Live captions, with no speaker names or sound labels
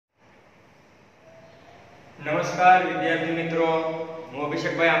નમસ્કાર વિદ્યાર્થી મિત્રો, હું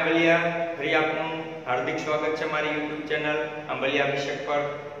અભિષેક આંબલિયા ફરી આપનું હાર્દિક સ્વાગત છે મારી YouTube ચેનલ આંબલિયા અભિષેક પર।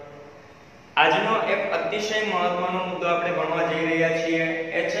 આજનો એક અતિશય મહત્વનો મુદ્દો આપણે ભણવા જઈ રહ્યા છીએ,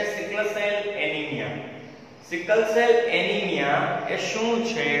 એ છે sickle cell anaemia. Sickle cell anaemia એ શું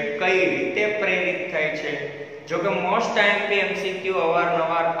છે, કઈ રીતે પ્રેરિત થાય છે? જો કે મોસ્ટ ટાઈમ પે MCQ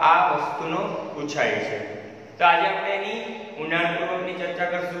અવારનવાર આ વસ્તુનો પૂછાય છે, તો આજે આપણે એની ઊંડાણપૂર્વકની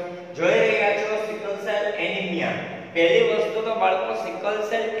ચર્ચા કરશું। જોઈ રહ્યા છો સિકલ સેલ એનિમિયા। પહેલી વસ્તુ તો બાળકો, સિકલ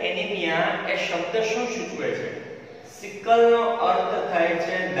સેલ એનિમિયા એ શબ્દ શું સૂચવે છે? સિકલ નો અર્થ થાય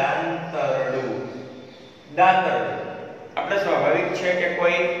છે દાંતરડું। દાંતરડું આપણે સ્વાભાવિક છે કે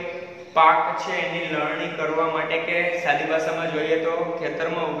કોઈ પાક છે એની લણણી કરવા માટે, કે સાદી ભાષામાં જોઈએ તો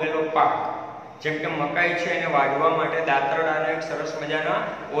ખેતરમાં ઉગેલો પાક, જેમ કે મકાઈ છે, એને વાઢવા માટે દાંતરડાનો એક સરસ મજાના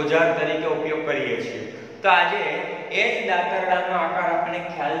ઓજાર તરીકે ઉપયોગ કરીએ છીએ। તો આજે એ જ દાંતરડાનો આકાર આપણને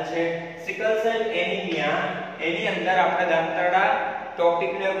ખ્યાલ છે, સિકલ સેલ એનિમિયા, એની અંદર આપણે દાંતરડા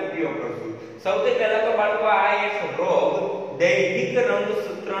ટોપિકનો ઉપયોગ કરશું। સૌથી પહેલા તો બાળકો, આ એક રોગ દૈહિક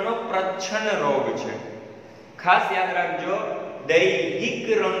રંગસૂત્રનો પ્રચ્છન્ન રોગ છે। ખાસ યાદ રાખજો, દૈહિક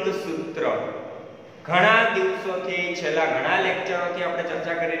રંગસૂત્ર। ઘણા દિવસોથી, છેલ્લા ઘણા લેક્ચરોથી આપણે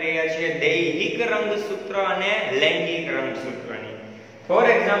ચર્ચા કરી રહ્યા છીએ દૈહિક રંગસૂત્ર અને લૈંગિક રંગસૂત્રની। ફોર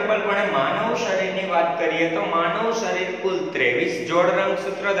એક્ઝામ્પલ, પણ માનવ શરીરની વાત કરીએ તો માનવ શરીર કુલ 23 જોડ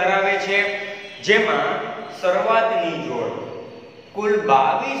રંગસૂત્ર ધરાવે છે, જેમાં શરૂઆતની જોડ કુલ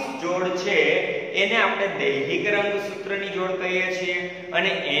 22 જોડ છે, એને આપણે દૈહિક રંગસૂત્રની જોડ કહીએ છીએ,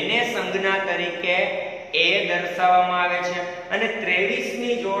 અને એને સંજ્ઞા તરીકે એ દર્શાવવામાં આવે છે। અને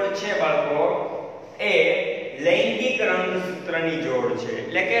 23મી જોડ છે બાળકો, એ લૈંગિક રંગસૂત્રની જોડ છે,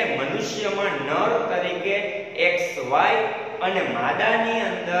 એટલે કે મનુષ્યમાં નર તરીકે XY અને માદાની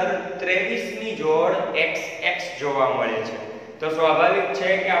અંદર 23મી જોડ XX જોવા મળે છે। તો સ્વાભાવિક છે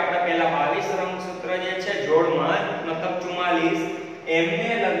કે આપણે પહેલા 22 રંગસૂત્ર જે છે જોડમાં, મતલબ 44,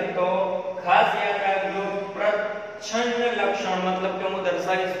 એમને લગતો ખાસ યાદ રાખજો પ્રચ્છન્ન લક્ષણ, મતલબ કે હું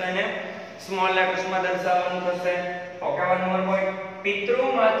દર્શાવીશ તો એને સ્મોલ લેટર્સમાં દર્શાવવાનું થશે। ઓકે, વન મોર પોઈન્ટ,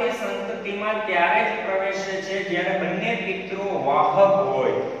 પિતૃમાંથી સંતતિમાં ત્યારે જ પ્રવેશે છે જ્યારે બંને પિતૃ વાહક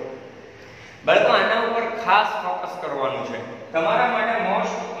હોય। બાળકો, આના ઉપર ખાસ ફોકસ કરવાનું છે। તમારા માટે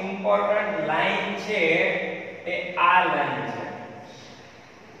મોસ્ટ ઇમ્પોર્ટન્ટ લાઈન છે એ આ લાઈન છે।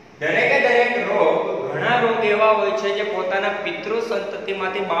 દરેક રોગ, ઘણા રોગ એવા હોય છે જે પોતાના પિતૃ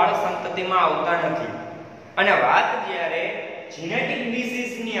સંતતિમાંથી બાળ સંતતિમાં આવતા નથી, અને વાત જ્યારે જીનેટિક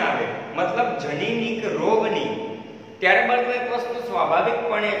ડિસીઝની આવે, મતલબ જનીનિક રોગની, ત્યારે બાળકો એક વસ્તુ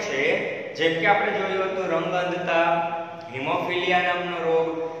સ્વાભાવિકપણે છે, જેમ કે આપણે જોયું હતું રંગ અંધતા, હિમોફિલિયા નામનો રોગ,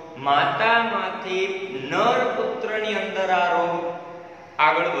 માતામાંથી નર પુત્રની અંદર આ રોગ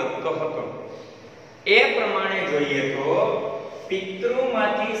આગળ વધતો હતો। એ પ્રમાણે જોઈએ તો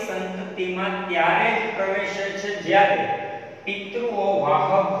પિતૃમાંથી સંતતિમાં ત્યારે જ પ્રવેશે છે જ્યારે પિતૃઓ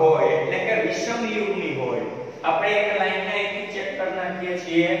વાહક હોય, એટલે કે વિષમ યુગની હોય। આપણે એક લાઈનને અહીંથી ચેક કરી નાખીએ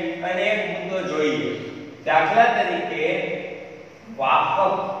છીએ અને એક મુદ્દો જોઈએ। દાખલા તરીકે, વાહક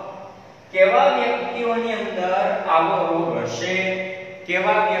કેવા વ્યક્તિઓની અંદર આવો રોગ હશે,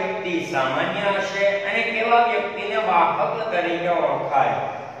 કેવા વ્યક્તિ સામાન્ય હશે અને કેવા વ્યક્તિને વાહક તરીકે ઓળખાય?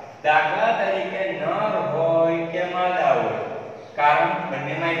 દાખલા તરીકે નર હોય કે માદા હોય, કારણ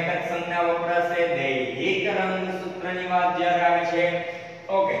બંનેમાં એક જ સંજ્ઞા વપરાશે, દૈહિક રંગસૂત્રની વાત જ્યારે આવે છે।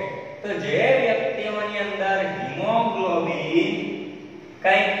 ઓકે, તો જે વ્યક્તિઓની અંદર હિમોગ્લોબિન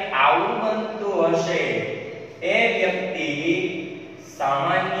કંઈક આવું બનતું હશે, એ વ્યક્તિ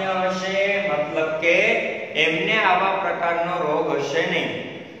સામાન્ય હશે, મતલબ કે એમને આવા પ્રકારનો રોગ હશે નહીં।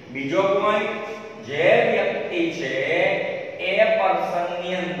 બીજો પોઈન્ટ, જે વ્યક્તિ છે એ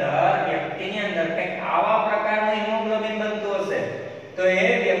પર્સનની અંદર, વ્યક્તિની અંદર કંઈક આવા પ્રકારનું હિમોગ્લોબિન બનતું હશે, તો એ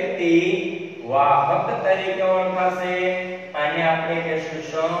વ્યક્તિ વાહક તરીકે ઓળખાશે, અને આપણે કહીશું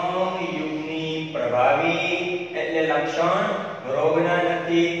સમયુગ્ની પ્રભાવી, એટલે લક્ષણ રોગના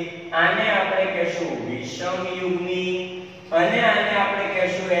નથી। આને આપણે કહીશું વિષમ યુગ્ની, અને આને આપણે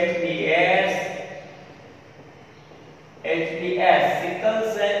કહીશું HBS, સિકલ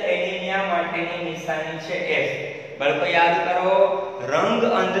સેલ એનિમિયા માટેની નિશાની છે S। બાળકો યાદ કરો, રંગ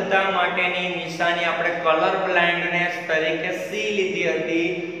અંધતા માટેની નિશાની આપણે કલર બ્લાઇન્ડનેસ તરીકે C લીધી હતી,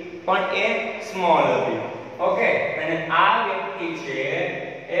 પણ એ સ્મોલ હતી। ઓકે, અને આ વ્યક્તિ છે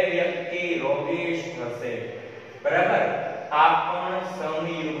એ વ્યક્તિ રોગીશ થશે, બરાબર? આ પણ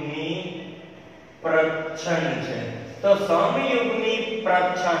સમયુગ્ની પ્રચ્છન્ન છે। તો સમયુગ્ની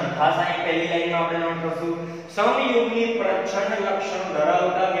પ્રચ્છન્ન, ખાસ અહીં પહેલી લાઈનમાં આપણે નોટ કરશું, સમયુગ્ની પ્રચ્છન્ન લક્ષણ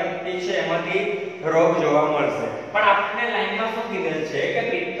ધરાવતા વ્યક્તિ છે એમાંથી રોગ જોવા મળશે। પણ આપણે લાઈનમાં શું કીધેલ છે કે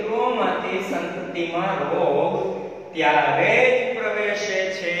પિતૃઓમાંથી સંતતિમાં રોગ ત્યારે જ પ્રવેશે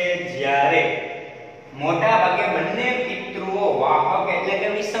છે જ્યારે મોટા ભાગે બંને પિતૃઓ વાહક એટલે કે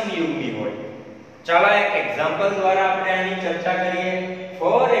વિષમયુગ્મી હોય. ચાલો એક એક્ઝામ્પલ દ્વારા આપણે આની ચર્ચા કરીએ.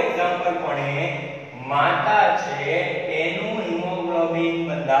 ફોર એક્ઝામ્પલ પણ માતા છે એનું હિમોગ્લોબિન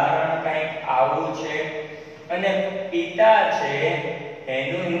બંધારણ કંઈક આવું છે અને પિતા છે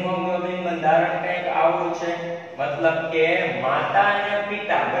એનું હિમોગ્લોબિન બંધારણ કંઈક આવું છે. મતલબ કે માતા અને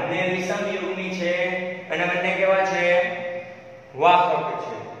પિતા બંને વિષમયુગ્મી છે અને બંને કેવા છે? વાહક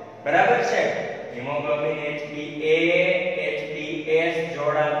છે. બરાબર છે. હિમોગ્લોબિન HbA HbS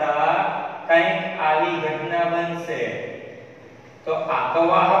જોડાતા કંઈક આવી ઘટના બનશે. તો આ તો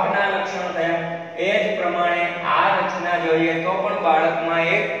વાહકના લક્ષણ થયા. એ જ પ્રમાણે આ રચના જોઈએ તો પણ બાળકમાં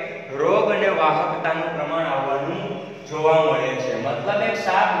એક રોગ અને વાહકતાનું પ્રમાણ આવવાનું જોવા મળે છે. મતલબ એક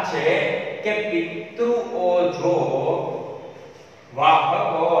સાપ છે કે પિતૃઓ જો વાહક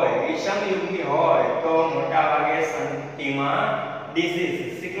હોય, વિષમયુગ્મી હોય તો મોટા ભાગે સંતતિમાં ડિસીઝ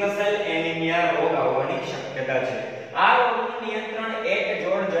સિકલ સેલ એનિમિયા રોગ આવવાની શક્યતા છે. આ રોગનું નિયંત્રણ એક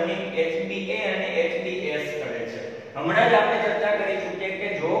જોડ જનીન HbA અને HbS કરે છે. હમણાં જ આપણે ચર્ચા કરી ચૂક્યા કે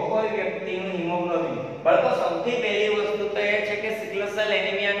જો કોઈ વ્યક્તિનું હિમોગ્લોબિન, બાળકો સૌથી પહેલી વસ્તુ તો એ છે કે સિકલ સેલ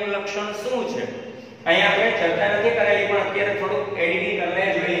એનિમિયાનું લક્ષણ શું છે. અહીંયા આપણે ચર્ચા નથી કરેલી પણ અત્યારે થોડું એડિટિંગ કરીને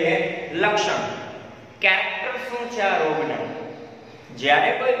જોઈએ. લક્ષણ, કેરેક્ટર શું છે આ રોગના?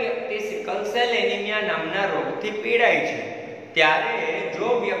 જ્યારે કોઈ વ્યક્તિ સિકલ સેલ એનિમિયા નામના રોગથી પીડાય છે ત્યારે જો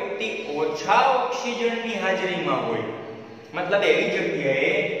વ્યક્તિ ઓછા ઓક્સિજનની હાજરીમાં હોય, મતલબ એવી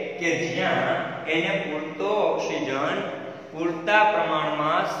જગ્યાએ કે જ્યાં એને પૂરતો ઓક્સિજન પૂરતા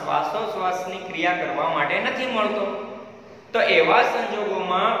પ્રમાણમાં શ્વાસોશ્વાસની ક્રિયા કરવા માટે નથી મળતો, તો એવા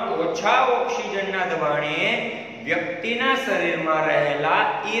સંજોગોમાં ઓછા ઓક્સિજનના દબાણે વ્યક્તિના શરીરમાં રહેલા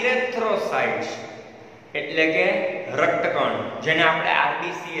ઇરેથ્રોસાઇટ્સ એટલે કે રક્તકણ, જેને આપણે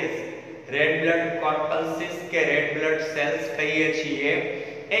RBCs રેડ બ્લડ કોર્પલ્સીસ કે રેડ બ્લડ સેલ્સ કહીએ છીએ,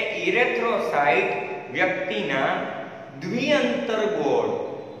 એ ઇરેથ્રોસાઇટ વ્યક્તિના દ્વિઅંતરગોળ,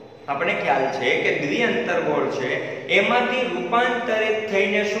 આપણે ખ્યાલ છે કે દ્વિઅંતરગોળ છે, એમાંથી રૂપાંતરિત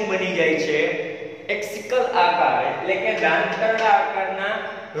થઈને શું બની જાય છે? એક સિકલ આકાર એટલે કે દાંતરડા આકારના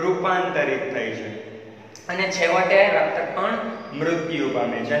રૂપાંતરિત થઈ છે અને છેવટે રક્તકણ મૃત્યુ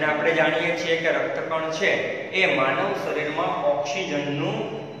પામે છે. અને આપણે જાણીએ છીએ કે રક્તકણ છે એ માનવ શરીરમાં ઓક્સિજનનું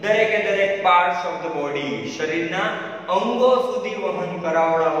દરેકે દરેક પાર્ટ્સ ઓફ ધ બોડી, શરીરના અંગો સુધી વહન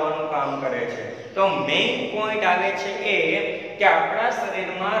કરાવડાવવાનું કામ કરે છે. તો મેઇન પોઈન્ટ આવે છે એ કે આપણા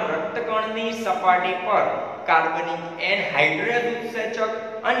શરીરમાં રક્તકણની સપાટી પર કાર્બનિક એનહાઇડ્રેટ ઉત્સેચક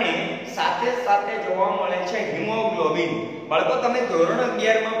અને સાથે સાથે જોવા મળે છે હિમોગ્લોબિન. બાળકો તમે ધોરણ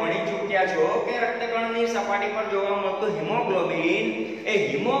 11 માં ભણી ચૂક્યા છો કે રક્તકણની સપાટી પર જોવા મળતું હિમોગ્લોબિન, એ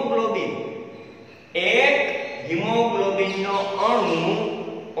હિમોગ્લોબિન એક હિમોગ્લોબિનનો અણુ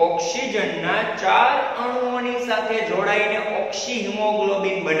ઓક્સિજનના 4 અણુઓની સાથે જોડાઈને ઓક્સી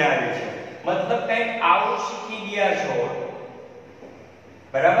હિમોગ્લોબિન બનાવે છે. મતલબ કંઈક આવું શીખી ગયા છો,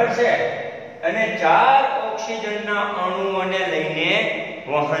 બરાબર છે? અને 4 ઓક્સિજનના અણુઓને લઈને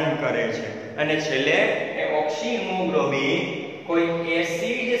વહન કરે છે અને છેલ્લે એ ઓક્સી હિમોગ્લોબિન કોઈ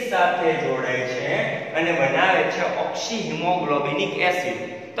એસિડ સાથે જોડાય છે અને બનાવે છે ઓક્સી હિમોગ્લોબિનિક એસિડ.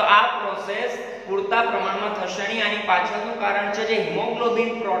 તો આ પ્રોસેસ પૂરતા પ્રમાણમાં થશે નહીં. આની પાછળનું કારણ છે જે હિમોગ્લોબિન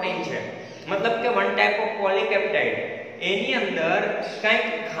પ્રોટીન છે, મતલબ કે વન ટાઈપ ઓફ પોલીપેપ્ટાઇડ, એની અંદર કંઈક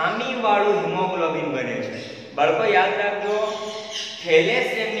ખામીવાળું હિમોગ્લોબિન બને છે. બાળકો યાદ રાખજો,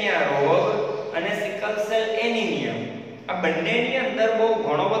 થેલેસેમિયા રોગ અને સિકલ સેલ એનિમિયા આ બંનેની અંદર બહુ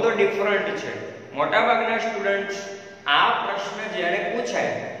ઘણો બધો ડિફરન્ટ છે. મોટાભાગના સ્ટુડન્ટ્સ આ પ્રશ્ન જ્યારે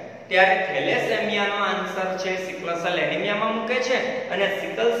પૂછાય ત્યારે થેલેસેમિયાનો આન્સર છે સિકલ સેલ એનિમિયામાં મૂકે છે અને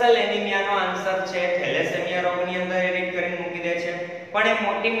સિકલ સેલ એનિમિયાનો આન્સર છે થેલેસેમિયા રોગની અંદર એડિટ કરીને મૂકી દે છે. પણ એ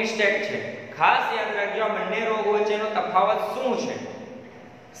મોટી મિસ્ટેક છે. ખાસ યાદ રાખજો આ બંને રોગ વચ્ચેનો તફાવત શું છે.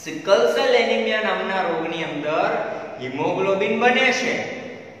 સિકલ સેલ એનિમિયા નામના રોગની અંદર હિમોગ્લોબિન બને છે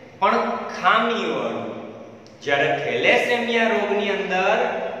પણ ખામીવાળું, જ્યારે થેલેસેમિયા રોગની અંદર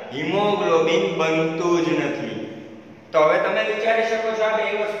હિમોગ્લોબિન બનતું જ નથી. તો હવે તમે વિચારી શકો છો આ બે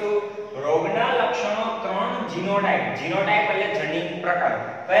વસ્તુ, રોગના લક્ષણો 3 જીનોટાઇપ, જીનોટાઇપ એટલે જનીન પ્રકાર,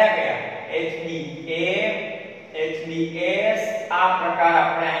 કયા કયા? HbA, HbS, આ પ્રકાર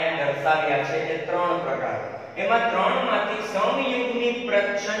આપણે અહીંયા દર્શાવ્યા છે એ 3 પ્રકાર. એમાં 3 માંથી સમયુગ્મી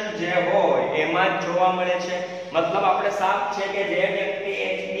પ્રચ્છન્ન જે હોય એમાં જ જોવા મળે છે. મતલબ આપણે સાફ છે કે જે વ્યક્તિ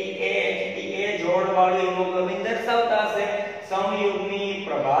HbA જોડવાળું હિમોગ્લોબિન દર્શાવતા હશે, સમયુગ્મી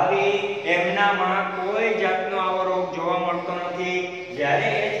પ્રભાવી, એમનામાં કોઈ જાતનો આવો રોગ જોવા મળતો નથી.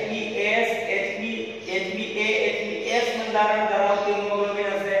 જ્યારે HbS બંધારણ ધરાવતું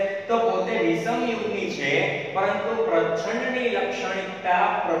હિમોગ્લોબિન હશે તો પોતે વિષમયુગ્મી છે પરંતુ પ્રચ્છન્નની લાક્ષણિકતા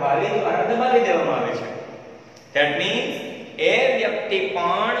પ્રભાવી દ્વારા દબાવી દેવામાં આવે છે. That means એ વ્યક્તિ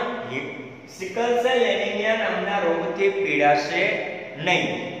પણ સિકલ સેલ એનિમિયા નામના રોગથી પીડાશે નહીં,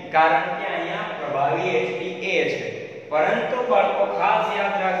 કારણ કે અહીંયા પ્રભાવી HbA છે. પરંતુ બાળકો ખાસ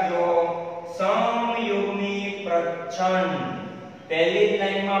યાદ રાખજો, સમયુગ્મી પ્રચ્છન્ન, પહેલી જ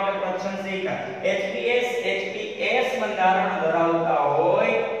લાઈનમાં આપણે પ્રચ્છન્ન શીખ્યા. HbS બંધારણ ધરાવતા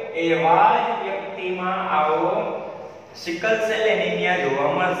હોય એવા જ વ્યક્તિમાં આવો સિકલ સેલ એનિમિયા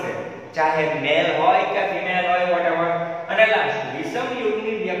જોવા મળશે, ચાહે મેલ હોય કે ફિમેલ હોય, વોટએવર. અને લાસ્ટ, વિષમ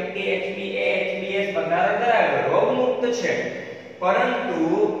યુગની વ્યક્તિ HbS બંધારણ ધરાવે, રોગ મુક્ત છે, પરંતુ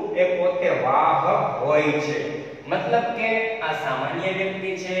એ પોતે વાહક હોય છે. મતલબ કે આ સામાન્ય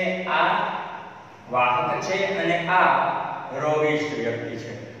વ્યક્તિ છે, આ વાહક છે અને આ રોગિષ્ટ વ્યક્તિ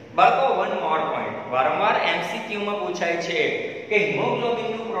છે. બાળકો, વન મોર પોઈન્ટ, વારંવાર MCQ માં પૂછાય છે કે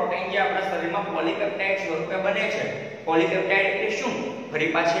હિમોગ્લોબિનનું પ્રોટીન જે આપણા શરીરમાં પોલીપેપ્ટાઇડ સ્વરૂપે બને છે, પોલીપેપ્ટાઇડ એટલે શું?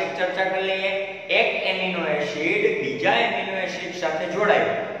 ફરી પાછી એક ચર્ચા કરી લઈએ. એક એમિનો એસિડ બીજા એમિનો એસિડ સાથે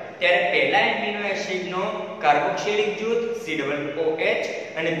જોડાય ત્યારે પહેલા એમિનો એસિડનો કાર્બોક્સિલિક જૂથ COOH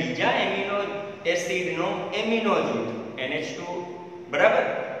અને બીજા એમિનો એસિડનો એમિનો જૂથ NH2, બરાબર?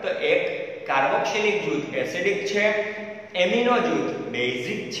 તો એક કાર્બોક્સિલિક જૂથ એસિડિક છે, એમિનો જૂથ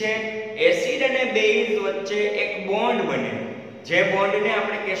બેઝિક છે. એસિડ અને બેઝ વચ્ચે એક બોન્ડ બને, જે બોન્ડને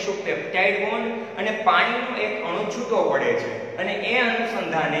આપણે કહેશું પેપ્ટાઇડ બોન્ડ, અને પાણીનો એક અણુ છૂટો પડે છે અને એ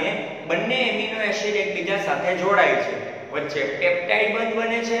અનુસંધાને બંને એમિનો એસિડ એકબીજા સાથે જોડાય છે, વચ્ચે પેપ્ટાઇડ બંધ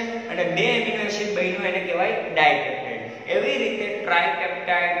બને છે અને બે એમિનો એસિડ બન્યું એને કહેવાય ડાયપેપ્ટાઇડ. એવી રીતે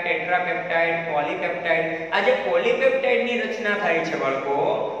ટ્રાઇપેપ્ટાઇડ, ટેટ્રાપેપ્ટાઇડ, પોલીપેપ્ટાઇડ. આ જે પોલીપેપ્ટાઇડની રચના થાય છે બાળકો,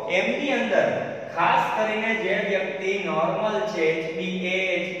 એમની અંદર ખાસ કરીને જે વ્યક્તિ નોર્મલ છે,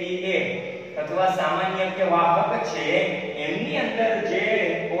 HbA અથવા સામાન્ય કે વાહક છે, એમની અંદર જે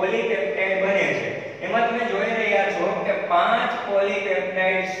પોલીપેપ્ટાઇડ બને છે એમાં તમે જોઈ રહ્યા છો કે 5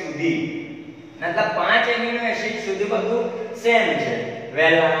 પોલીપેપ્ટાઇડ સુધી, મતલબ 5 એમિનો એસિડ સુધી બધું સેમ છે.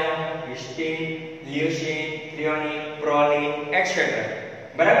 વેલાઇન, હિસ્ટીન, લ્યુસીન, થ્રિયોનિન, પ્રોલિન એટસેટ્રા,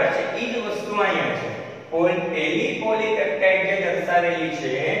 બરાબર છે? ઈ જ વસ્તુ અહીંયા છે. પહેલી પોલીપેપ્ટાઇડ જે દર્શાવેલી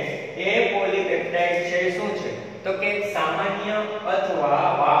છે એ પોલીપેપ્ટાઇડ છે શું છે? તો કે સામાન્ય અથવા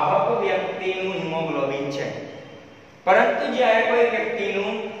વાહક વ્યક્તિનું હિમોગ્લોબિન છે. પરંતુ જ્યારે કોઈ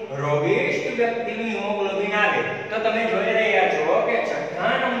વ્યક્તિનું રોગિષ્ટ વ્યક્તિનું હિમોગ્લોબિન આવે તો તમે જોઈ રહ્યા છો કે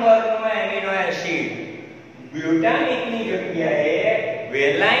છઠ્ઠા નંબરનો એમિનો એસિડ ગ્લુટામિકની જગ્યાએ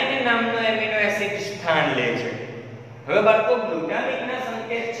વેલાઇન નામનો એમિનો એસિડ સ્થાન લે છે. હવે બાળકો, ગ્લુટામિકના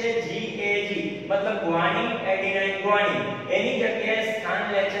સંકેત છે GAG, મતલબ ગ્વાનિન, એડિનાઇન, ગ્વાનિન. એની જગ્યાએ સ્થાન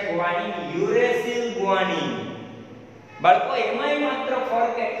લે છે ગ્વાનિન યુરેસિલ ગ્વાનિન. બાળકો, એમાંય માત્ર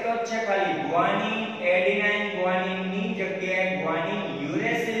ફરક એટલો જ છે, ખાલી ગ્વાનિન, એડિનાઇન, ગ્વાનિનની જગ્યાએ ગ્વાનિન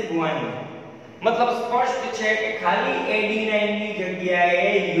યુરેસિલ ગ્વાનિન. મતલબ સ્પષ્ટ છે કે ખાલી એડિનાઇનની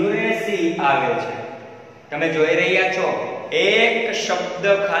જગ્યાએ યુરેસિલ આવે છે. તમે જોઈ રહ્યા છો, એક શબ્દ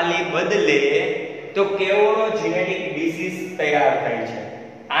ખાલી બદલે તો કેવો જેનેટિક ડિસીઝ તૈયાર થાય છે.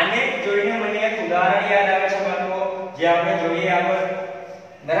 આને જોઈને મને એક ઉદાહરણ યાદ આવે છે બાળકો, જે આપણે જોઈએ આગળ,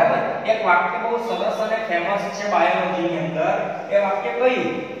 બરાબર? એક વાક્ય બહુ સરસ અને ફેમસ છે બાયોલોજીની અંદર. એ વાક્ય કયું?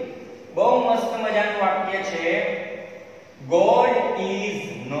 બહુ મસ્ત મજાનું વાક્ય છે, ગોડ ઇઝ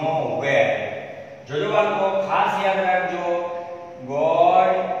નોવેર. જોજો બાળકો, ખાસ યાદ રાખજો,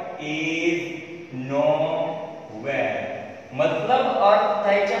 ગોડ ઇઝ નોવેર. મતલબ અર્થ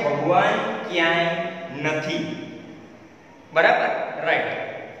થાય છે ભગવાન ક્યાંય નથી, બરાબર? રાઈટ.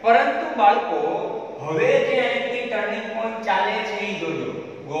 પરંતુ બાળકો, હવે જે અહીંથી ટર્નિંગ પોઈન્ટ ચાલે છે એ જોજો.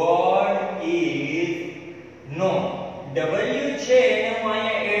 ગોડ ઇઝ નો, W છે એને હું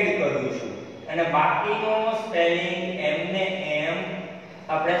અહીંયા એડ કરું છું અને બાકીનો સ્પેલિંગ એમને એમ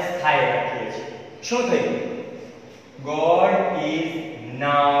આપણે સ્થાયી રાખીએ છીએ. શું થયું? God is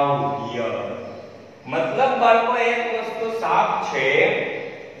now here. મતલબ બાળકો, એક વસ્તુ સાફ છે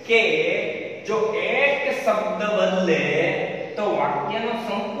કે જો એક શબ્દ બદલે તો વાક્યનો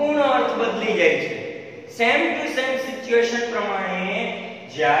સંપૂર્ણ અર્થ બદલી જાય છે. સેમ ટુ સેમ સિચ્યુએશન પ્રમાણે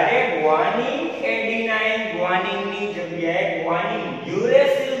જ્યારે ગ્વાનિન, એડિનાઇન, ગ્વાનિનની જગ્યાએ ગ્વાનિન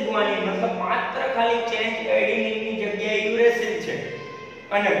યુરેસિલ ગ્વાનિન, મતલબ માત્ર ખાલી ચેન્જ એડિનિનની જગ્યાએ યુરેસિલ છે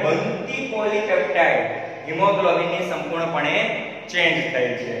અને બનતી પોલીપેપ્ટાઇડ હિમોગ્લોબિનની સંપૂર્ણપણે ચેન્જ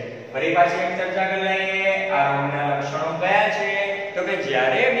થઈ છે. ફરી પાછી એક ચર્ચા કરી લઈએ. આ રોગના લક્ષણો કયા છે? તો કે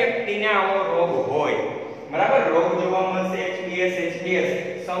જ્યારે વ્યક્તિને આવો રોગ હોય, બરાબર, રોગ જોવા મળશે HbS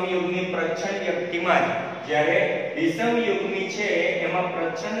સમયુગ્મી પ્રચ્છન્ન વ્યક્તિમાં જ. જ્યારે વિષમ યુગ્મી છે એમાં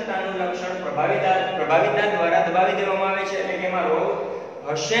પ્રચ્છન્નતાનું લક્ષણ પ્રભાવિતા દ્વારા દબાવી દેવામાં આવે છે, એટલે કે એમાં રોગ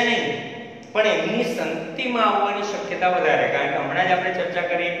હશે નહીં, પણ એમની સંતતિમાં આવવાની શક્યતા વધારે. કારણ કે હમણાં જ આપણે ચર્ચા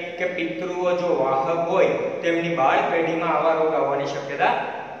કરી કે પિતૃઓ જો વાહક હોય તો એમની બાળ પેઢીમાં આવા રોગ આવવાની શક્યતા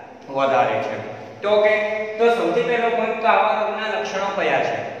વધારે છે. તો કે તો સૌથી પહેલો પોઈન્ટ તો આવા રોગના લક્ષણો કયા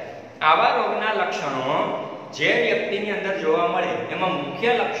છે? આવા રોગના લક્ષણો જે વ્યક્તિની અંદર જોવા મળે એમાં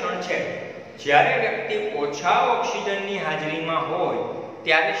મુખ્ય લક્ષણ છે જ્યારે વ્યક્તિ ઓછા ઓક્સિજનની હાજરીમાં હોય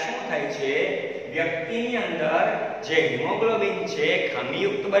ત્યારે શું થાય છે? વ્યક્તિની અંદર જે હિમોગ્લોબિન છે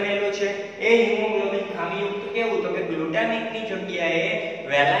ખામીયુક્ત બનેલું છે. એ હિમોગ્લોબિન ખામીયુક્ત કેવું? તો કે ગ્લુટામિકની જગ્યાએ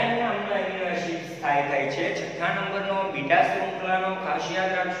વેલાઇન નામનો એમિનો એસિડ સ્થાયી થાય છે. છઠ્ઠા નંબરનો બીટા શૃંખલાનો ખાસ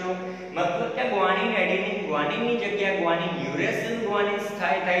યાદ રાખજો. મતલબ કે ગ્વાનિન એડેનિન, ગ્વાનિનની જગ્યાએ ગ્વાનિન યુરેસિલ ગ્વાનિન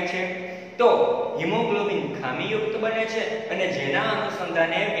સ્થાયી થાય છે. તો હિમોગ્લોબિન ખામીયુક્ત બને છે અને જેના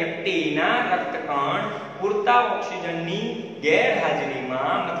અનુસંધાને વ્યક્તિના રક્તકણ પૂરતા ઓક્સિજનની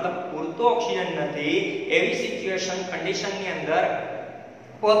ગેરહાજરીમાં, મતલબ પૂરતો ઓક્સિજન નથી એવી સિચ્યુએશન કન્ડિશનની અંદર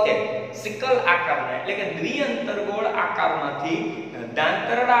પોતે સિકલ આકારના એટલે કે દ્વિઅંતરગોળ આકારમાંથી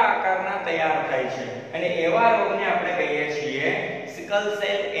દાંતરડા આકારના તૈયાર થાય છે અને એવા રોગને આપણે કહીએ છીએ સિકલ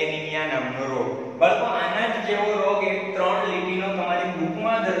સેલ એનિમિયા નામનો રોગ. બાળકો આના જ જેવો રોગ એક 3 લીટીનો તમારી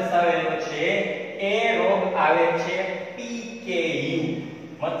બુકમાં દર્શાવેલો છે. એ રોગ આવે છે PKU,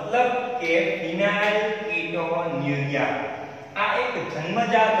 મતલબ કે ફિનાઇલ કીટોન્યુરિયા. આ એક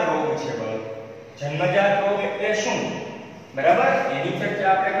જન્મજાત રોગ છે બાળકો. જન્મજાત રોગ એટલે શું? બરાબર, એની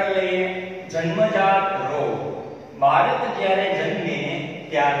ચર્ચા આપણે કરી લઈએ. જન્મજાત રોગ બાળક જ્યારે જન્મે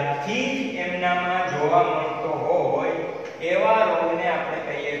ત્યારથી જ એમનામાં જોવા મળતો હોય એવા રોગને આપણે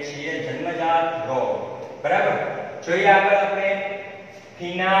કહીએ છીએ જન્મજાત રોગ. બરાબર, જોઈએ આગળ આપણે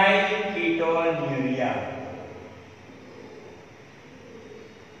ફિનાઇલ કીટોન્યુરિયા.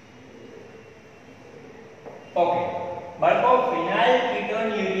 ઓકે બાળકો, ફિનાઇલ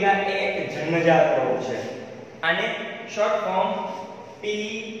કીટોન્યુરિયા એ એક જન્મજાત રોગ છે. આને શોર્ટ ફોર્મ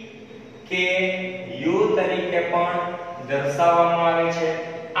PKU તરીકે પણ દર્શાવવામાં આવે છે.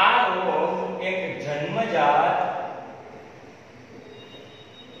 આ રોગ એક જન્મજાત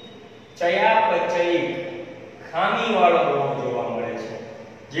ચયાપચયિક ખામીવાળો રોગ જોવા મળે છે.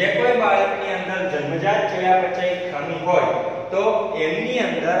 જે કોઈ બાળકની અંદર જન્મજાત ચયાપચયિક ખામી હોય તો એમની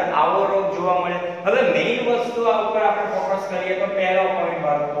અંદર આવો રોગ જોવા મળે. હવે મેઈન વસ્તુ આ ઉપર આપણે ફોકસ કરીએ તો પહેલો પોઈન્ટ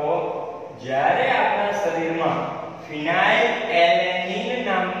બાળકો, જ્યારે આપણા શરીરમાં ફિનાઇલ એલેનિન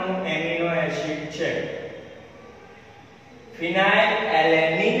નામનું એમિનો એસિડ છે, ફિનાઇલ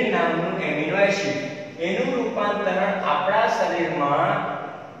એલેનિન નામનું એમિનો એસિડ, એનું રૂપાંતરણ આપણા શરીરમાં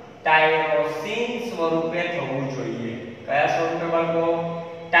ટાયરોસિન સ્વરૂપે થવું જોઈએ. કયા સ્વરૂપે બાળકો?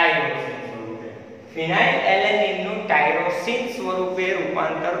 ટાયરોસિન સ્વરૂપે. ફિનાઇલ એલેનિનનું ટાયરોસિન સ્વરૂપે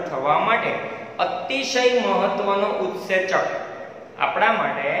રૂપાંતર થવા માટે અતિશય મહત્વનો ઉત્સેચક આપણા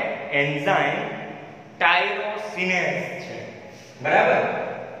માટે એન્ઝાઇમ ટાયરોસિનેઝ છે. બરાબર,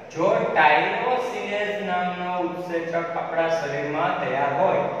 જો ટાયરોસિનેઝ નામનો ઉત્સેચક આપણા શરીરમાં તૈયાર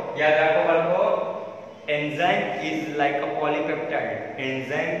હોય, યાદ રાખો બાળકો, enzyme is like a polypeptide.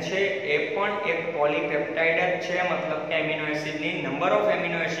 Enzyme છે એ પણ એક પોલીપેપ્ટાઇડ જ છે, મતલબ કે એમિનો એસિડની નંબર ઓફ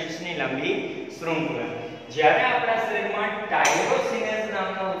એમિનો એસિડ્સની લાંબી શૃંખલા. જ્યારે આપણા શરીરમાં ટાયરોસિનેઝ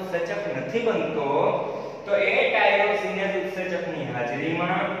નામનો ઉત્સેચક નથી બનતો તો એ ટાયરોસિનેઝ ઉત્સેચકની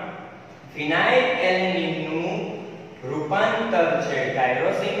હાજરીમાં ફિનાઇલ એલેનિનનું રૂપાંતર છે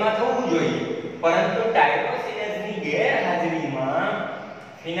ટાયરોસિનમાં થવું જોઈએ, પરંતુ ટાયરોસિનેઝની ગેરહાજરીમાં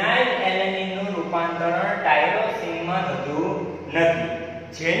ફિનાઇલ એલેનિનનું રૂપાંતરણ ટાયરોસિનમાં થતું નથી.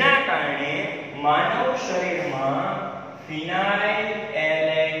 જેના કારણે માનવ શરીરમાં ફિનાઇલ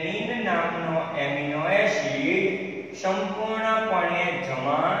એલેનિન નામનો એમિનો એસિડ સંપૂર્ણપણે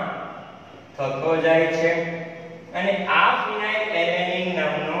જમા થતો જાય છે અને આ ફિનાઇલ એલેનિન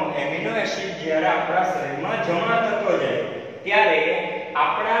નામનો એમિનો એસિડ જ્યારે આપણા શરીરમાં જમા થતો જાય ત્યારે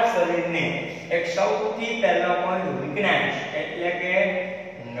આપણા શરીરને એક સૌથી પહેલો પોઈન્ટ વીકનેસ એટલે કે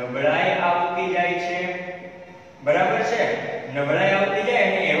નબળાઈ આવતી જાય છે. બરાબર છે, નબળાઈ આવતી જાય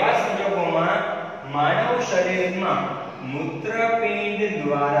અને એવા સંજોગોમાં માનવ શરીરમાં મૂત્રપિંડ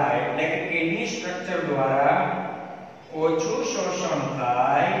દ્વારા એટલે કે કિડની સ્ટ્રક્ચર દ્વારા ઓછું શોષણ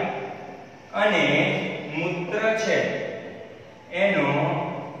થાય અને મૂત્ર છે એનો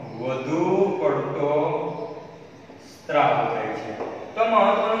વધુ પડતો સ્ત્રાવ થાય છે. તો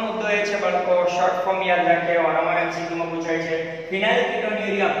મહત્વનો મુદ્દો એ છે બાળકો, શોર્ટ ફોર્મ યાદ રાખીએ, વારંવાર MCQ માં પૂછાય છે. ફિનાઇલ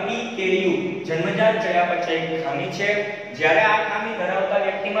કીટોન્યુરિયા PKU જન્મજાત ચયાપચયિક ખામી છે. જ્યારે આ ખામી ધરાવતા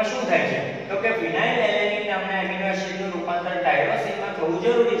વ્યક્તિમાં શું થાય છે તો કે ફિનાઇલ એલેનિન નામના એમિનો એસિડનું રૂપાંતર ટાયરોસિનમાં થવું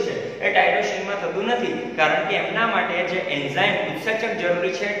જરૂરી છે. એ ટાયરોસિનમાં થતું નથી કારણ કે એમના માટે જે એન્ઝાઇમ ઉત્સેચક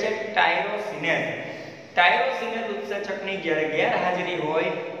જરૂરી છે જે ટાયરોસિનેઝ. ટાયરોસિનેઝ ઉત્સેચકની જ્યારે ગેરહાજરી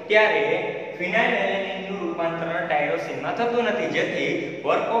હોય ત્યારે ફિનાઇલ એલેનિનનું રૂપાંતરણ ટાયરોસિનમાં થતું નથી, જેથી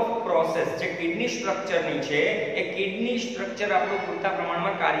વર્ક ઓફ પ્રોસેસ જે કિડની સ્ટ્રક્ચરની છે એ કિડની સ્ટ્રક્ચર આપણું પૂરતા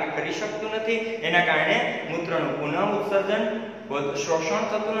પ્રમાણમાં કાર્ય કરી શકતું નથી. એના કારણે મૂત્રનું પુનઃ ઉત્સર્જન, શોષણ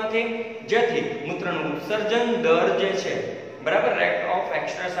થતું નથી, જેથી મૂત્રનું ઉત્સર્જન દર જે છે બરાબર રેટ ઓફ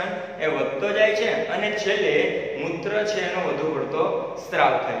એક્સટ્રેશન એ વધતો જાય છે અને છેલ્લે મૂત્ર છે એનો વધુ પડતો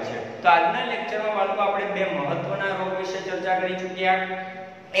સ્ત્રાવ થાય છે. તો આજના લેક્ચરમાં બાળકો આપણે બે મહત્વના રોગ વિશે ચર્ચા કરી ચૂક્યા.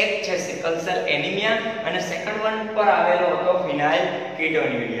 એક છે સિકલ સેલ એનિમિયા અને સેકન્ડ વન પર આવેલો હતો ફિનાઇલ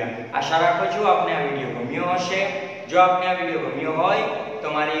કીટોન્યુરિયા. આશા રાખું છું આપને આ વિડિયો ગમ્યો હશે. જો આપને આ વિડિયો ગમ્યો હોય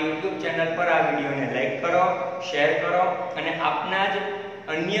તો મારી YouTube ચેનલ પર આ વિડિયોને લાઈક કરો, શેર કરો અને આપના જ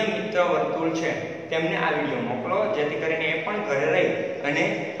અન્ય મિત્ર વર્તુળ છે તેમને આ વિડિયો મોકલો જેથી કરીને એ પણ ઘરે રહી અને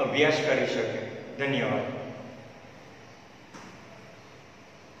અભ્યાસ કરી શકે. ધન્યવાદ.